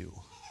need you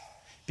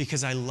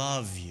because I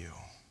love you.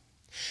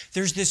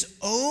 There's this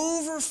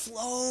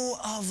overflow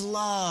of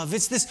love.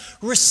 It's this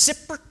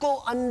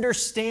reciprocal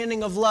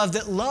understanding of love,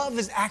 that love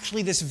is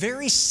actually this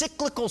very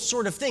cyclical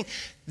sort of thing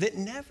that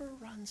never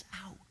runs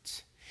out.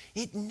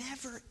 It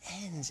never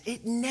ends.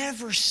 It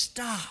never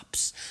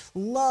stops.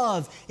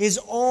 Love is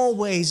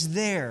always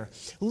there.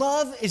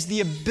 Love is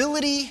the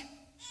ability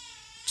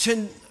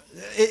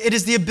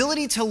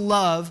to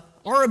love.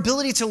 Our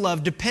ability to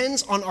love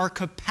depends on our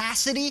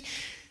capacity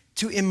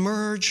to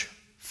emerge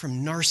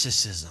from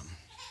narcissism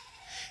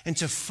and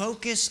to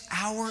focus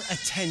our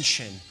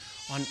attention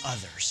on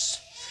others.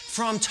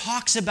 Fromm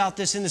talks about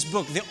this in this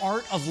book, The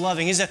Art of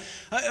Loving. He's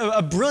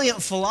a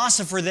brilliant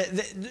philosopher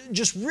that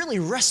just really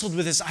wrestled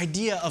with this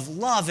idea of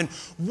love and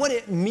what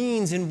it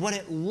means and what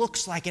it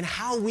looks like and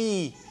how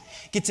we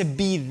get to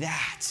be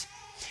that.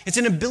 It's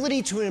an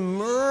ability to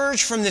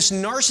emerge from this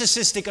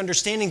narcissistic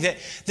understanding that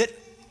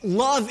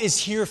love is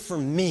here for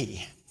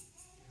me.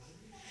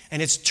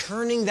 And it's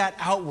turning that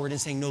outward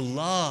and saying, no,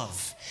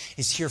 love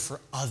is here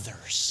for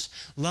others.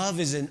 Love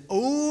is an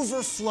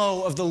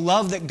overflow of the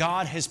love that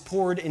God has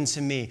poured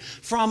into me.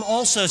 Fromm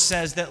also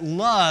says that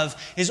love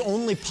is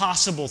only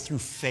possible through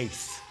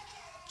faith.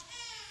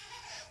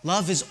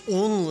 Love is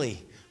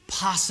only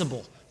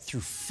possible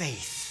through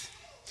faith.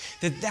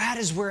 That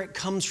is where it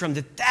comes from,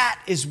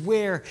 that is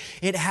where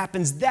it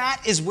happens.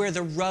 That is where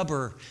the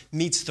rubber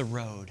meets the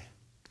road.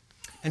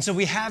 And so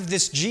we have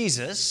this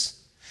Jesus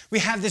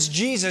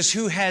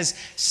who has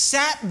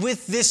sat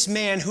with this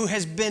man who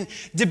has been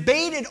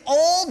debated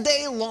all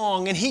day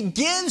long, and he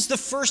gives the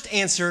first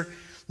answer,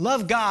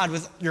 love God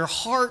with your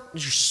heart,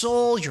 your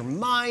soul, your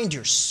mind,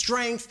 your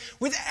strength,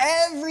 with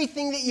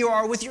everything that you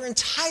are, with your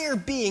entire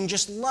being,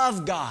 just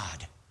love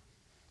God.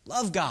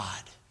 Love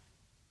God.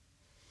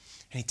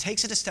 And he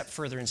takes it a step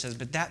further and says,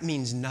 but that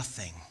means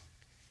nothing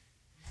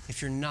if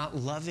you're not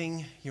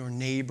loving your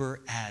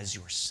neighbor as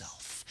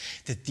yourself.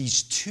 That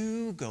these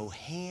two go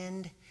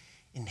hand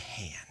in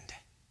hand.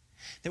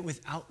 That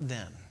without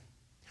them,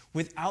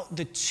 without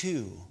the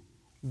two,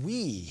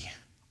 we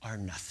are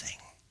nothing.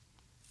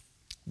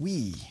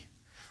 We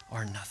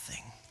are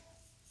nothing.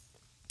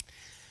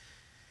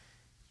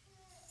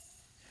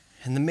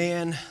 And the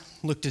man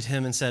looked at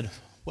him and said,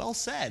 well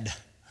said.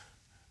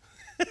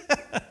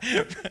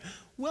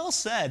 Well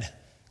said.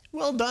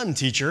 Well done,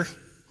 teacher.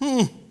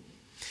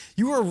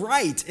 You are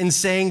right in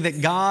saying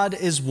that God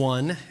is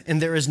one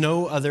and there is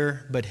no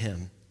other but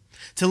him.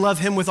 To love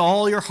him with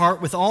all your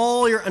heart, with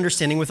all your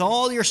understanding, with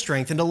all your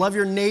strength, and to love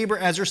your neighbor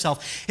as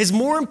yourself is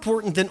more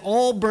important than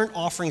all burnt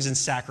offerings and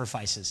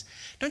sacrifices.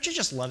 Don't you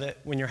just love it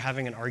when you're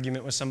having an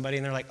argument with somebody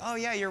and they're like, oh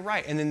yeah, you're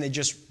right. And then they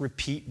just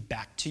repeat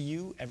back to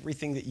you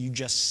everything that you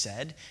just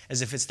said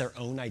as if it's their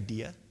own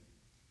idea,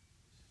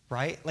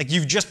 right? Like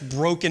you've just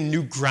broken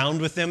new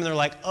ground with them and they're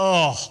like,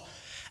 oh,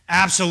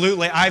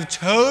 absolutely, I've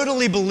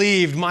totally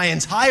believed my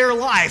entire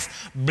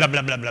life, blah,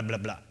 blah, blah, blah, blah,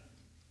 blah.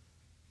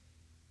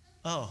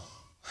 Oh,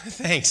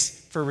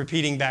 thanks for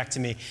repeating back to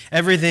me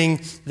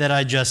everything that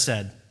I just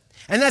said.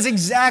 And that's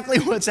exactly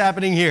what's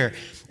happening here.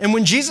 And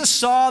when Jesus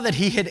saw that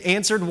he had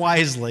answered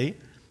wisely,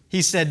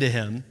 he said to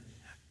him,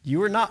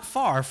 you are not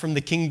far from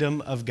the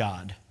kingdom of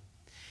God.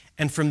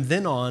 And from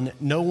then on,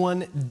 no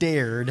one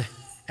dared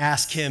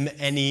ask him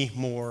any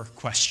more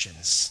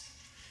questions.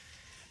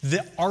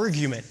 The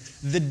argument,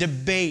 the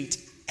debate,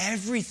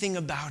 everything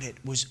about it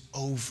was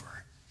over.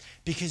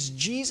 Because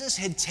Jesus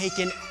had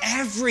taken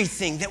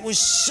everything that was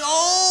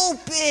so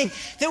big,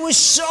 that was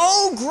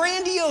so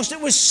grandiose, that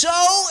was so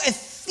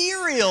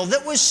ethereal,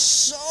 that was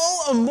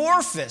so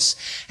amorphous,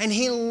 and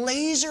he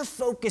laser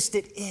focused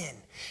it in.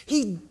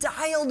 He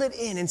dialed it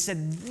in and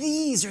said,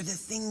 these are the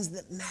things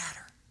that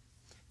matter.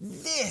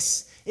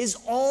 This is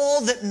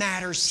all that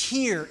matters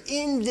here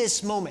in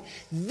this moment.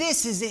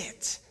 This is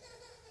it.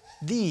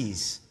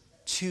 These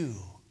two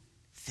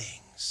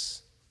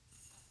things.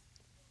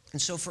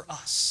 And so for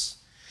us,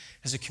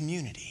 as a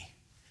community,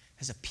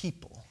 as a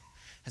people,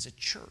 as a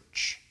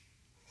church,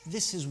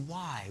 this is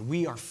why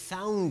we are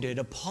founded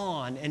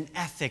upon an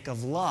ethic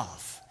of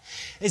love.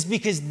 Is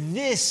because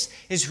this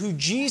is who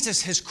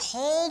Jesus has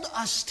called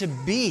us to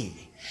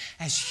be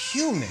as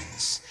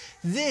humans.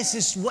 This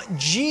is what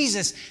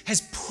Jesus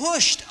has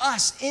pushed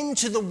us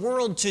into the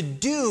world to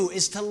do,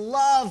 is to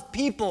love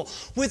people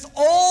with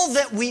all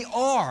that we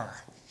are.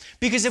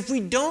 Because if we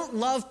don't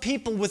love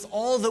people with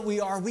all that we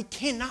are, we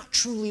cannot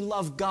truly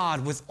love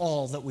God with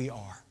all that we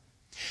are.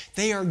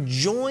 They are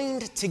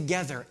joined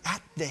together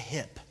at the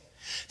hip.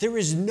 There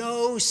is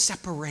no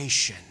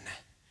separation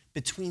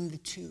between the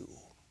two.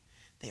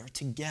 They are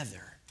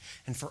together.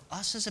 And for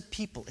us as a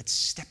people, it's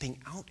stepping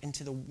out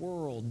into the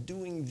world,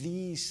 doing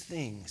these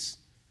things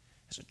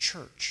as a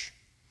church,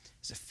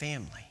 as a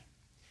family,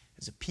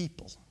 as a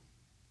people.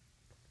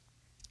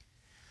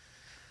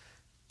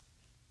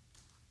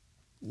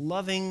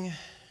 Loving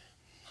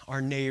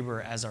our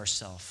neighbor as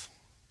ourselves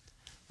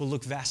will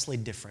look vastly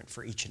different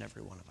for each and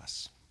every one of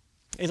us.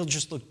 It'll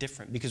just look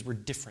different because we're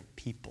different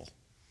people.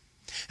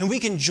 And we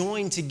can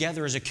join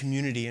together as a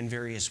community in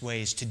various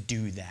ways to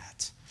do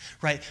that.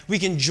 Right? We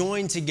can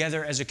join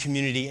together as a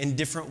community in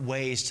different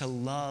ways to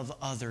love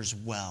others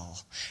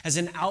well, as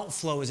an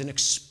outflow, as an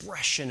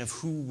expression of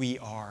who we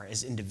are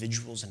as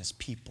individuals and as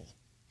people.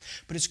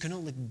 But it's going to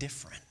look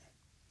different.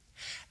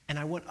 And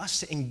I want us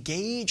to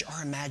engage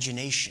our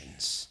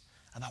imaginations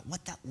about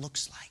what that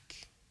looks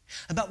like,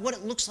 about what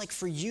it looks like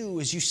for you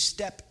as you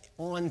step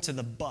onto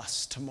the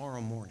bus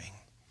tomorrow morning,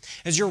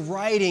 as you're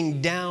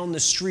riding down the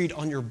street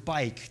on your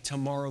bike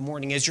tomorrow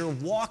morning, as you're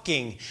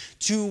walking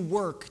to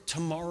work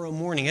tomorrow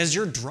morning, as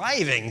you're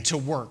driving to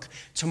work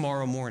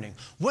tomorrow morning.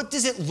 What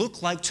does it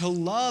look like to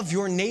love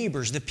your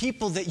neighbors, the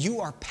people that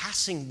you are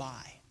passing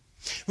by?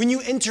 When you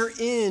enter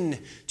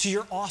into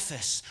your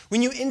office,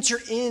 when you enter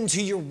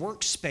into your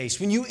workspace,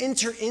 when you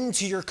enter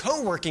into your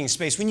co-working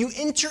space, when you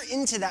enter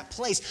into that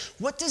place,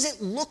 what does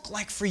it look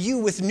like for you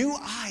with new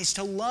eyes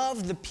to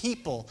love the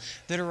people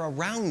that are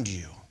around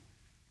you?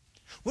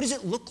 What does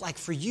it look like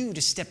for you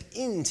to step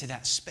into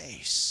that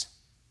space?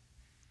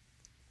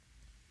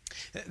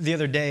 The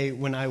other day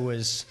when I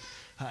was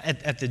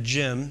at the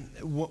gym,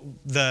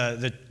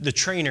 the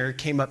trainer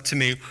came up to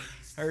me,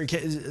 or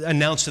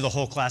announced to the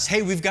whole class,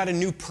 hey, we've got a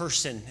new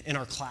person in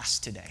our class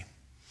today.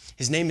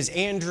 His name is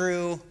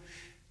Andrew.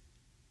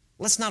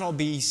 Let's not all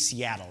be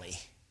Seattle-y.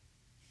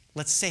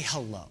 Let's say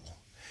hello.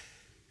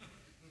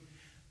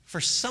 For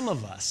some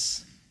of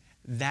us,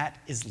 that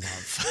is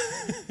love.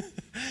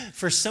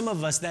 For some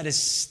of us, that is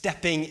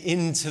stepping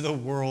into the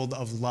world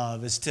of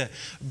love, is to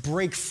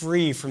break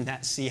free from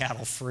that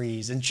Seattle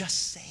freeze and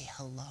just say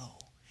hello.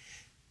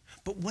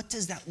 But what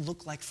does that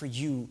look like for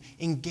you?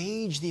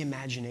 Engage the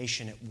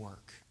imagination at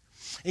work.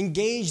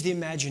 Engage the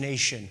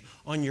imagination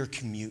on your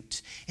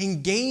commute.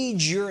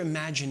 Engage your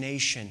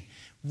imagination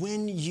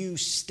when you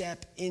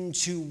step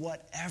into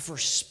whatever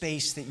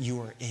space that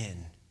you are in.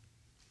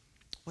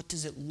 What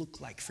does it look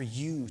like for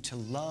you to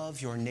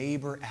love your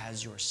neighbor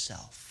as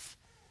yourself?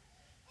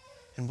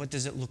 And what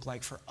does it look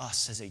like for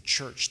us as a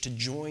church to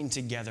join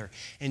together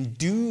and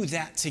do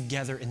that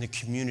together in the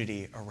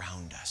community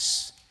around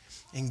us?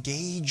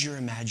 Engage your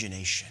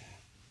imagination,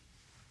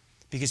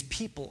 because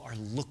people are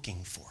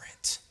looking for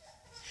it.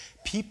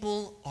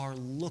 People are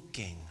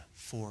looking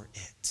for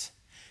it.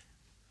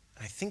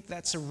 I think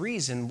that's a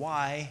reason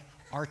why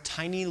our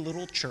tiny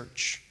little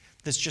church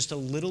that's just a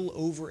little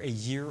over a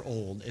year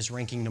old is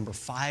ranking number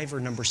 5 or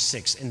number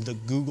 6 in the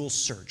Google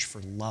search for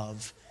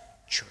Love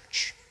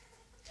Church.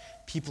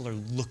 People are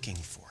looking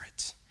for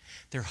it.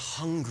 They're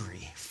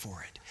hungry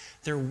for it.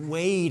 They're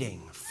waiting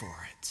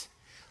for it.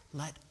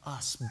 Let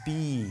us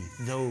be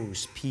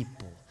those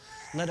people.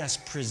 Let us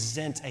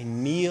present a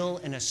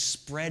meal and a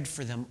spread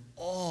for them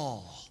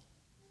all,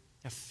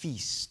 a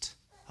feast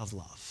of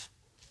love.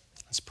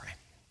 Let's pray.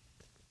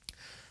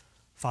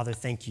 Father,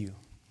 thank you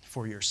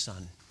for your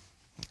Son,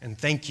 and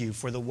thank you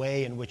for the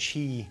way in which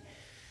he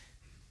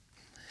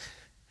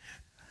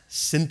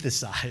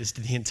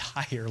synthesized the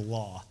entire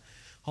law,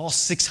 all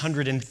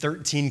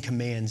 613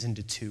 commands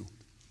into 2.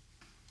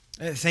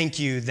 Thank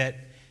you that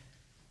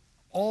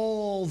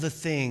all the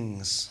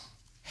things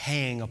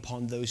hang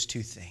upon those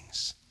 2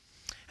 things,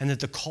 and that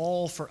the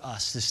call for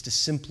us is to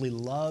simply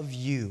love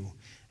you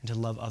and to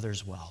love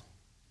others well.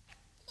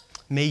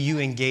 May you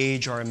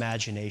engage our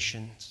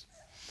imaginations.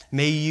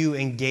 May you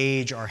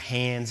engage our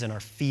hands and our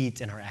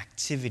feet and our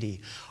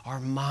activity, our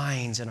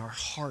minds and our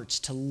hearts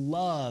to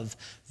love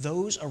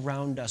those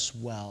around us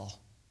well,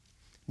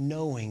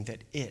 knowing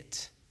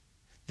that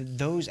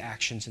those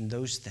actions and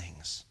those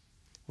things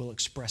will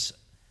express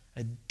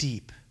a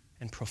deep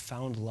and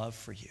profound love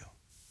for you.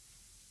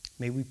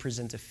 May we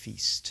present a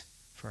feast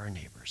for our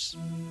neighbors,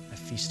 a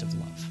feast of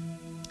love.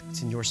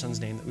 It's in your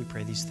Son's name that we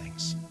pray these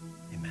things.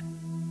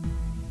 Amen.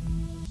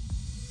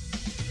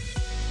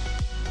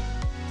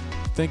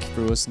 thank you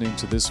for listening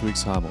to this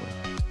week's homily.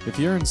 If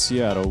you're in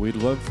Seattle, we'd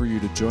love for you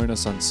to join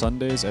us on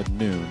Sundays at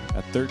noon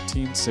at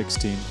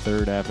 1316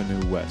 3rd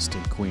Avenue West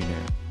in Queen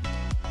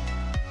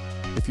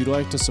Anne. If you'd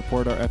like to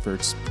support our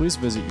efforts, please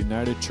visit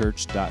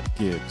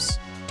unitedchurch.gives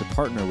to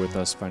partner with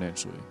us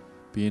financially.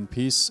 Be in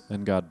peace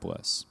and God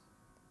bless.